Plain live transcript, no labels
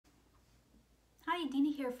Hi,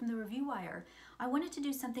 Dina here from the Review Wire. I wanted to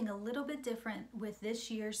do something a little bit different with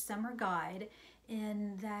this year's summer guide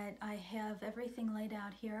in that I have everything laid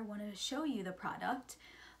out here. I want to show you the product.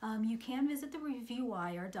 You can visit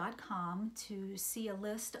thereviewwire.com to see a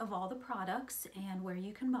list of all the products and where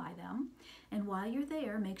you can buy them. And while you're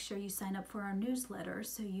there, make sure you sign up for our newsletter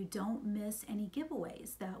so you don't miss any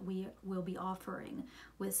giveaways that we will be offering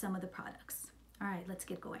with some of the products. All right, let's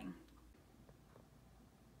get going.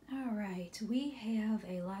 All right, we have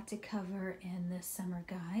a lot to cover in this summer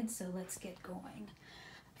guide, so let's get going.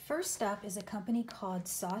 First up is a company called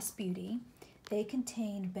Sauce Beauty. They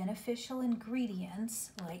contain beneficial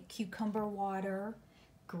ingredients like cucumber water,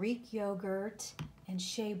 Greek yogurt, and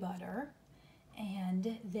shea butter,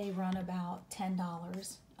 and they run about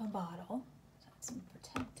 $10 a bottle. So that's some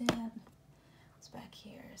protectant. What's back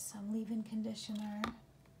here? Some leave-in conditioner,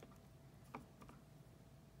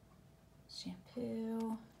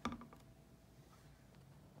 shampoo.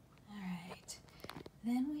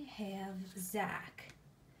 Then we have Zac.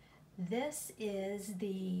 This is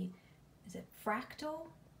is it Fractal?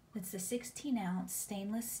 It's the 16-ounce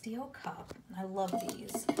stainless steel cup. I love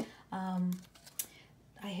these.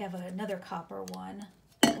 I have another copper one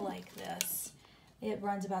like this. It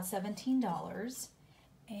runs about $17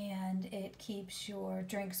 and it keeps your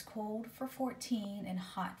drinks cold for $14 and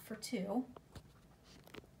hot for $2.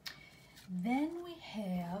 Then we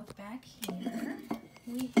have back here,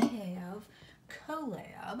 we have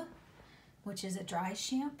Colab, which is a dry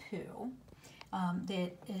shampoo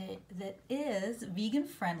that is vegan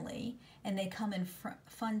friendly, and they come in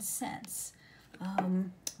fun scents.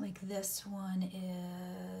 Like this one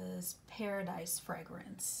is Paradise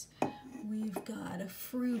Fragrance. We've got a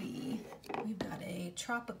fruity, we've got a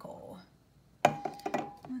tropical.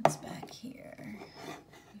 What's back here?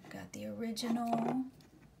 We've got the original,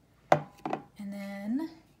 and then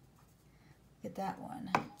get that one.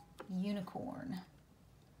 Unicorn.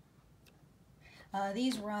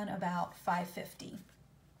 These run about $5.50.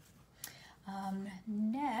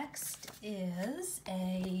 Next is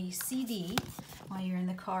a CD while you're in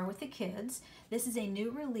the car with the kids. This is a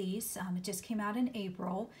new release. It just came out in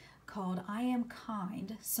April, called I Am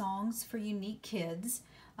Kind, Songs for Unique Kids,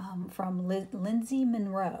 from Lindsay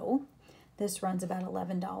Monroe. This runs about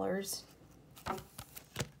 $11.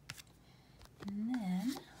 And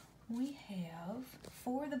then we have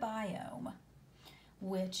For the Biome,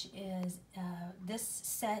 which is this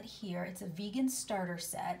set here. It's a vegan starter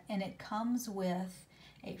set, and it comes with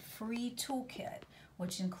a free toolkit,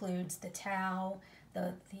 which includes the towel,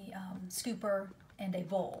 the scooper, and a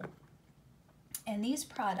bowl. And these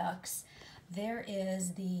products, there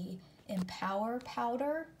is the Empower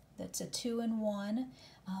Powder, that's a 2-in-1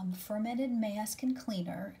 fermented mask and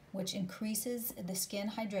cleaner, which increases the skin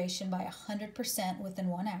hydration by 100% within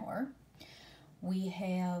 1 hour. We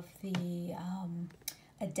have the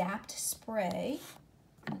Adapt Spray,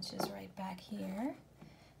 which is right back here.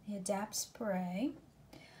 The Adapt Spray.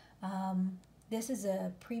 This is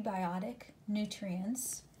a prebiotic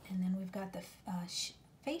nutrients, and then we've got the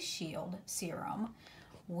Face Shield Serum,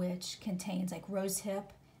 which contains like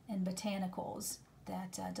rosehip and botanicals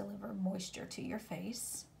that deliver moisture to your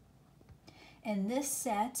face. And this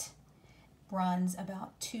set runs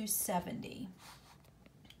about $2.70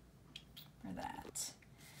 for that.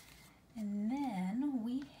 And then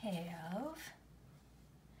we have,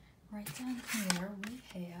 right down here,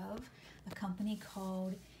 we have a company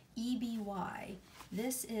called EBY.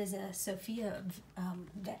 This is a Sofia, I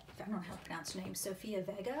don't know how to pronounce her name, Sofia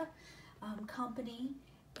Vega company,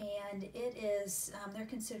 and it is, they're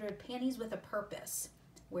considered panties with a purpose,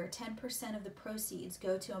 where 10% of the proceeds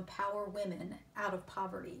go to empower women out of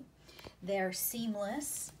poverty. They're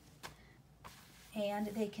seamless, and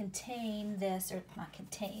they contain this, or not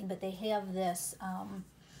contain, but they have this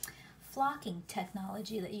flocking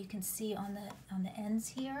technology that you can see on the ends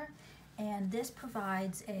here, and this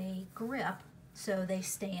provides a grip so they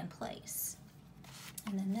stay in place.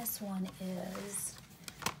 And then this one is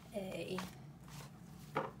a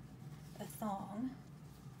thong,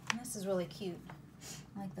 and this is really cute.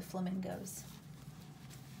 I like the flamingos.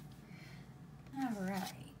 All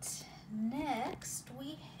right, next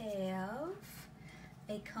we have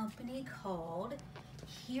a company called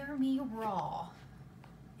Hear Me Raw,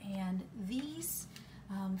 and these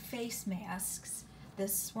face masks,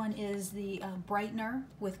 this one is the brightener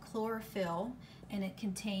with chlorophyll, and it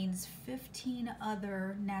contains 15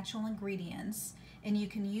 other natural ingredients, and you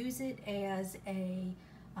can use it as a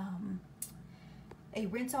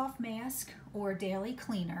rinse-off mask or daily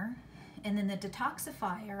cleaner. And then the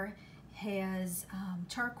detoxifier has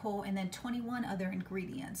charcoal and then 21 other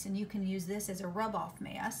ingredients, and you can use this as a rub-off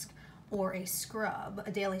mask or a scrub,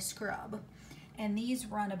 a daily scrub. And these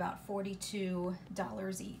run about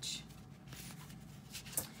 $42 each.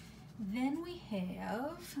 Then we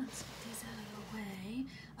have, let's get these out of the way,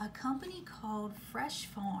 a company called Fresh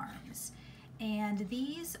Farms. And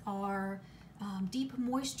these are deep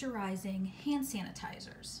moisturizing hand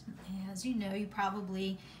sanitizers. As you know, you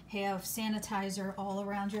probably have sanitizer all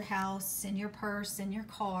around your house, in your purse, in your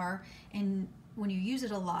car, and when you use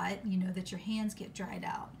it a lot, you know that your hands get dried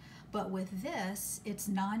out. But with this, it's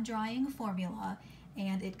non-drying formula,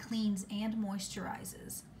 and it cleans and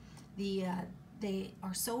moisturizes. They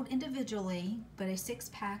are sold individually, but a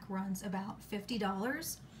 6-pack runs about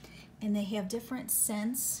 $50, and they have different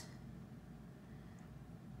scents: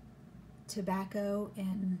 tobacco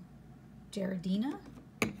and Gerardina.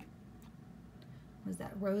 Was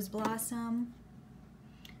that rose blossom?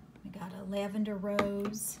 We got a lavender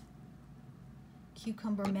rose,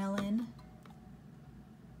 cucumber melon.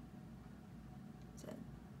 It's a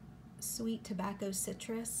sweet tobacco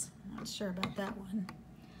citrus. I'm not sure about that one.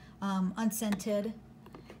 Unscented.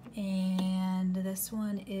 And this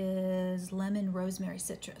one is lemon rosemary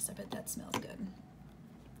citrus. I bet that smells good.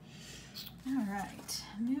 All right,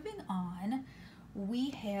 moving on,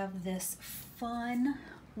 we have this fun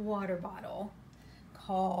water bottle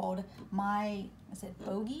called Bogey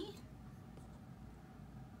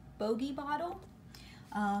bottle.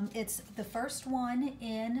 It's the first one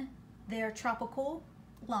in their tropical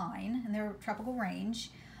line, in their tropical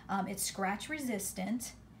range. It's scratch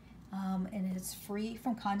resistant, and it's free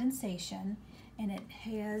from condensation, and it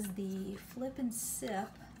has the flip and sip.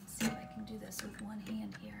 Let's see if I can do this with one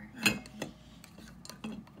hand here.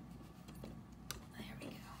 There we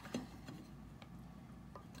go.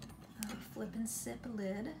 Flip and sip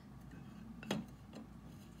lid.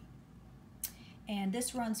 And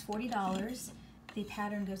this runs $40. The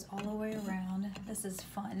pattern goes all the way around. This is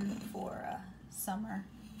fun for summer.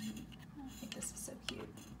 I think this is so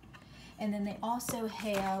cute. And then they also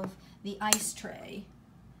have the ice tray,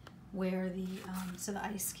 where so the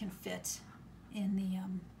ice can fit in the.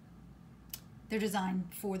 They're designed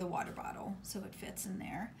for the water bottle, so it fits in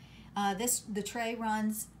there. The tray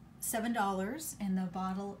runs $7, and the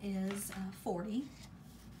bottle is $40.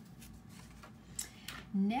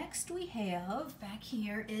 Next we have, back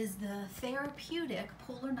here, is the Therapeutic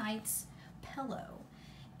Polar Nights pillow.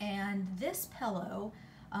 And this pillow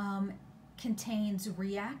contains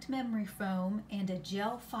React memory foam and a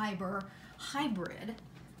gel fiber hybrid.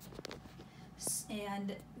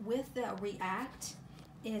 And with the React,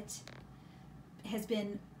 it has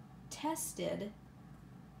been tested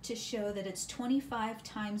to show that it's 25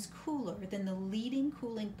 times cooler than the leading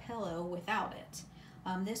cooling pillow without it.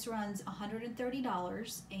 This runs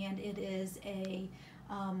 $130, and it is a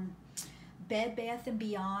Bed Bath &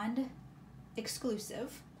 Beyond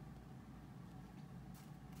exclusive.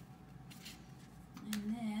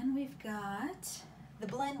 And then we've got the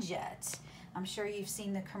BlendJet. I'm sure you've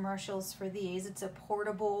seen the commercials for these. It's a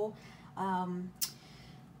portable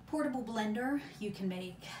blender. You can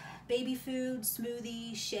make baby food,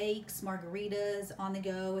 smoothies, shakes, margaritas on the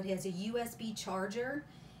go. It has a USB charger,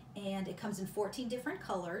 and it comes in 14 different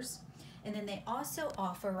colors. And then they also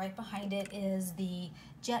offer, right behind it is the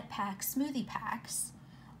Jetpack smoothie packs.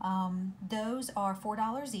 Those are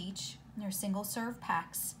 $4 each. They're single serve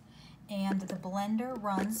packs, and the blender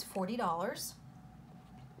runs $40.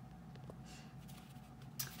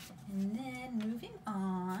 And then moving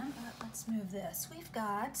on, let's move this. We've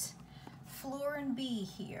got Floor & Be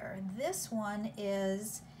here. This one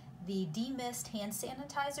is the Demist hand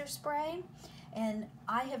sanitizer spray, and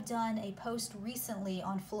I have done a post recently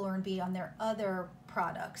on Floor & Be on their other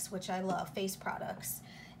products, which I love, face products.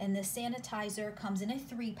 And the sanitizer comes in a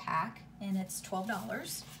 3-pack, and it's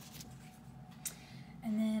 $12.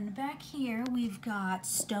 And then back here we've got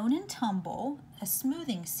Stone & Tumble, a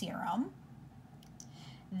smoothing serum.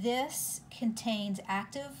 This contains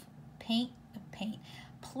active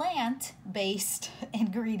plant-based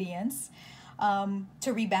ingredients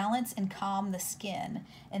to rebalance and calm the skin.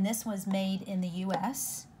 And this was made in the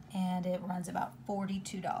US, and it runs about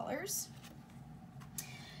 $42.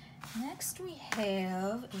 Next we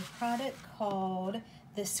have a product called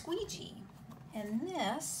the Squeegee, and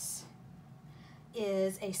this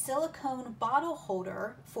is a silicone bottle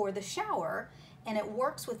holder for the shower, and it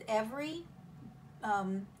works with every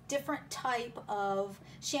different type of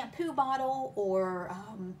shampoo bottle or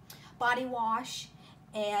body wash.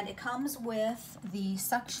 And it comes with the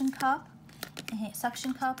suction cup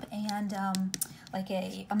suction cup and like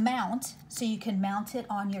a mount, so you can mount it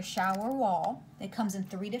on your shower wall. It comes in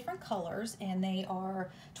 3 different colors, and they are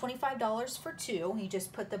 $25 for 2. You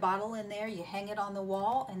just put the bottle in there, you hang it on the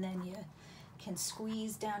wall, and then you can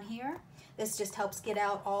squeeze down here. This just helps get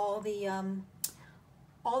out all the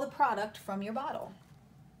product from your bottle.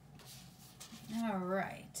 All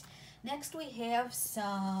right, next we have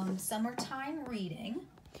some summertime reading.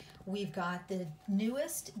 We've got the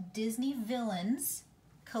newest Disney Villains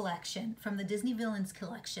collection, from the Disney Villains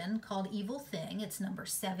collection, called Evil Thing. It's number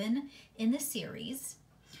 7 in the series.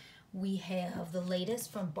 We have the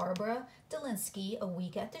latest from Barbara Delinsky, A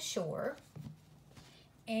Week at the Shore.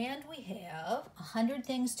 And we have 100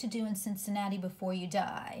 Things to Do in Cincinnati Before You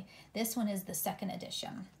Die. This one is the 2nd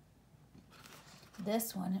edition.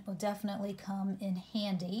 This one will definitely come in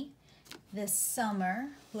handy this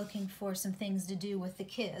summer, looking for some things to do with the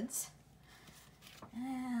kids.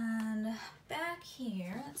 And back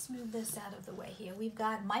here, let's move this out of the way here. We've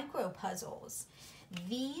got micro puzzles.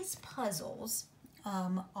 These puzzles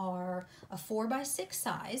are a 4x6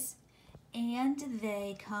 size, and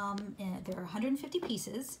they come in, there are 150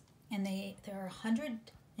 pieces, and there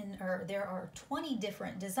are 20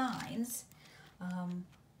 different designs, and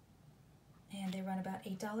they run about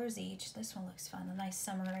 $8 each. This one looks fun, a nice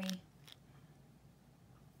summery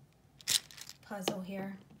puzzle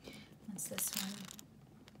here. What's this one?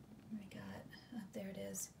 We got, there it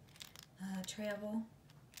is, travel,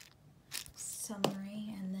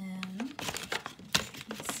 summary, and then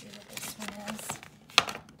let's see what this one is.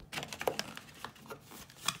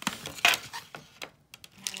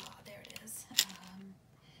 Oh, there it is.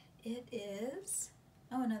 It is,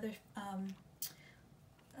 oh, another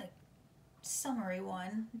like summary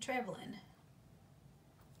one, traveling.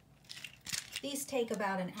 These take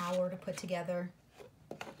about an hour to put together,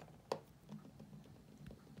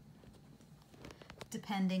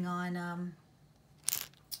 depending on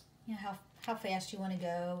you know, how fast you want to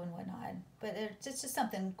go and whatnot. But it's just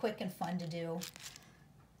something quick and fun to do.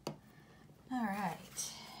 All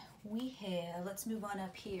right, let's move on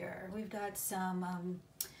up here. We've got some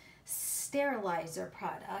sterilizer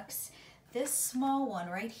products. This small one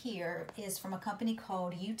right here is from a company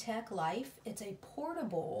called UTech Life. It's a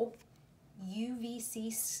portable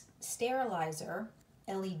UVC sterilizer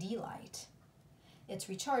LED light. It's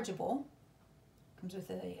rechargeable. Comes with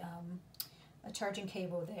a charging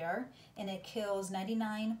cable there, and it kills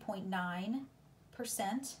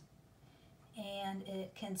 99.9%, and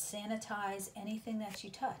it can sanitize anything that you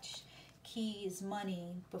touch. Keys,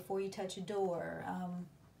 money, before you touch a door,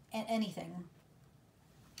 anything.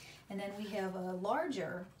 And then we have a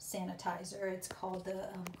larger sanitizer. It's called the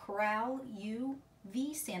Corral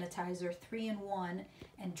UV Sanitizer 3-in-1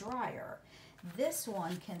 and dryer. This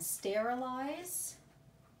one can sterilize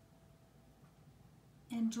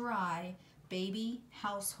and dry baby,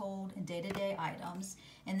 household, and day-to-day items.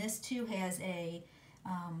 And this too has a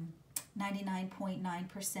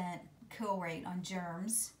 99.9% kill rate on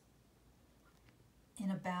germs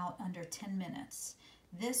in about under 10 minutes.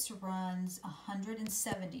 This runs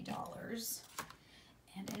 $170.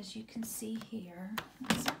 And as you can see here,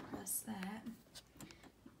 let's press that,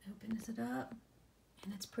 opens it up,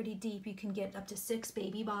 and it's pretty deep. You can get up to 6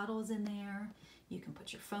 baby bottles in there. You can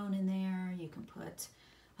put your phone in there. You can put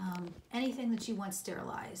anything that you want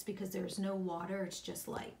sterilized, because there's no water, it's just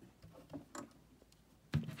light.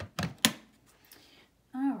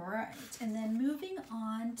 All right, and then moving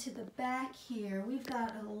on to the back here, we've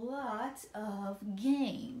got a lot of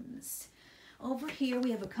games. Over here we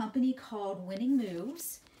have a company called Winning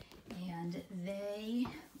Moves, and they,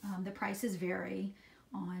 the prices vary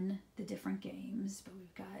on the different games, but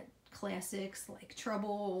we've got classics like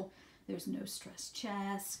Trouble, there's No Stress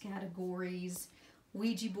Chess, categories,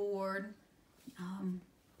 Ouija board,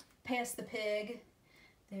 Pass the Pig.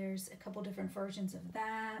 There's a couple different versions of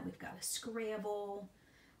that. We've got a Scrabble,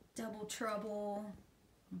 Double Trouble,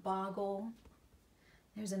 Boggle.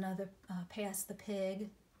 There's another Pass the Pig.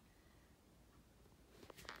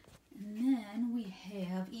 And then we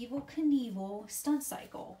have Evel Knievel Stunt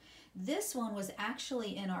Cycle. This one was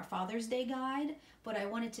actually in our Father's Day guide, but I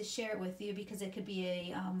wanted to share it with you because it could be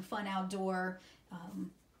a fun outdoor,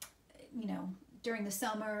 you know, during the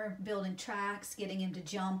summer, building tracks, getting him to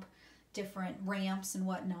jump different ramps and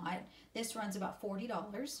whatnot. This runs about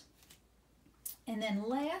 $40. And then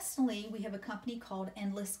lastly, we have a company called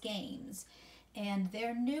Endless Games, and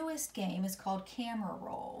their newest game is called Camera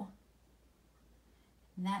Roll.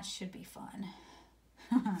 And that should be fun.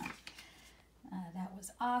 That was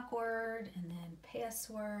Awkward, and then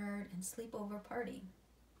Password, and Sleepover Party.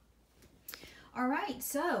 All right,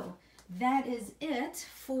 so that is it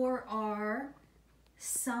for our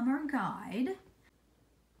summer guide.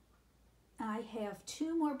 I have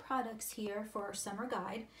 2 more products here for our summer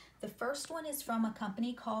guide. The first one is from a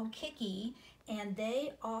company called Kiki, and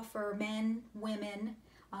they offer men, women,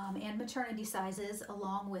 and maternity sizes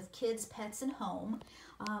along with kids, pets, and home.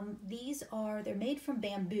 They're made from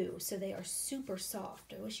bamboo, so they are super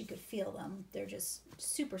soft. I wish you could feel them. They're just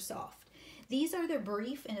super soft. These are their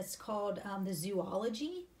brief, and it's called the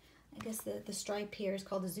Zoology. I guess the stripe here is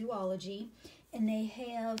called the Zoology. And they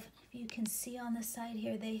have, if you can see on the side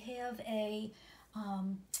here, they have a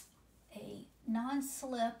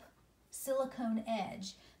non-slip silicone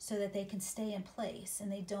edge so that they can stay in place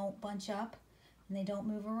and they don't bunch up and they don't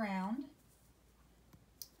move around.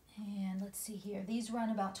 And let's see here, these run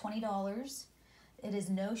about $20. It is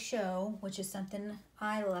no show, which is something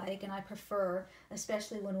I like and I prefer,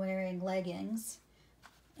 especially when wearing leggings.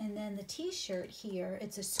 And then the t-shirt here,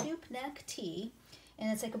 it's a scoop neck tee, and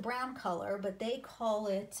it's like a brown color, but they call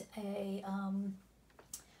it a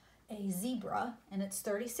zebra, and it's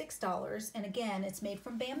 $36. And again, it's made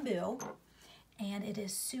from bamboo, and it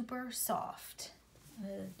is super soft.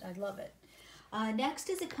 I love it. Next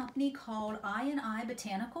is a company called I&I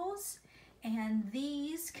Botanicals, and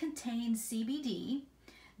these contain CBD.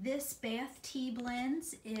 This bath tea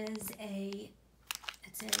blends is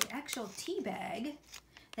it's an actual tea bag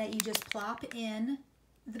that you just plop in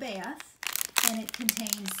the bath, and it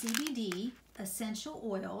contains CBD, essential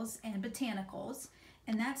oils, and botanicals.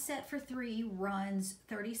 And that set for 3 runs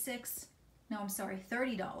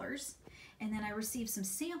 $30. And then I received some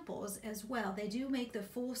samples as well. They do make the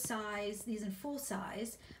full size, these in full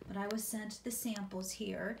size, but I was sent the samples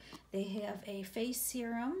here. They have a face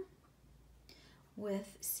serum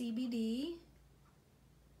with CBD,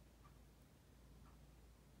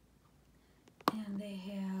 and they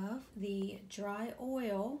have the dry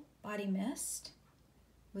oil body mist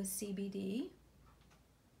with CBD,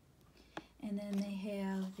 and then they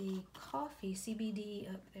have the coffee CBD,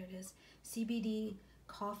 oh, there it is, CBD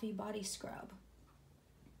coffee body scrub.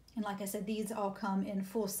 And like I said, these all come in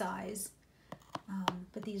full size,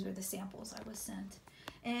 but these were the samples I was sent.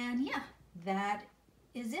 And yeah, that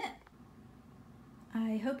is it.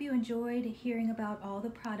 I hope you enjoyed hearing about all the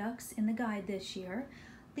products in the guide this year.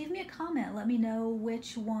 Leave me a comment. Let me know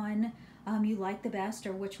which one you like the best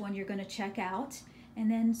or which one you're going to check out. And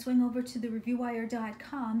then swing over to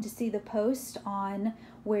thereviewwire.com to see the post on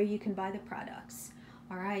where you can buy the products.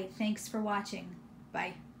 All right, thanks for watching.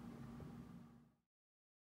 Bye.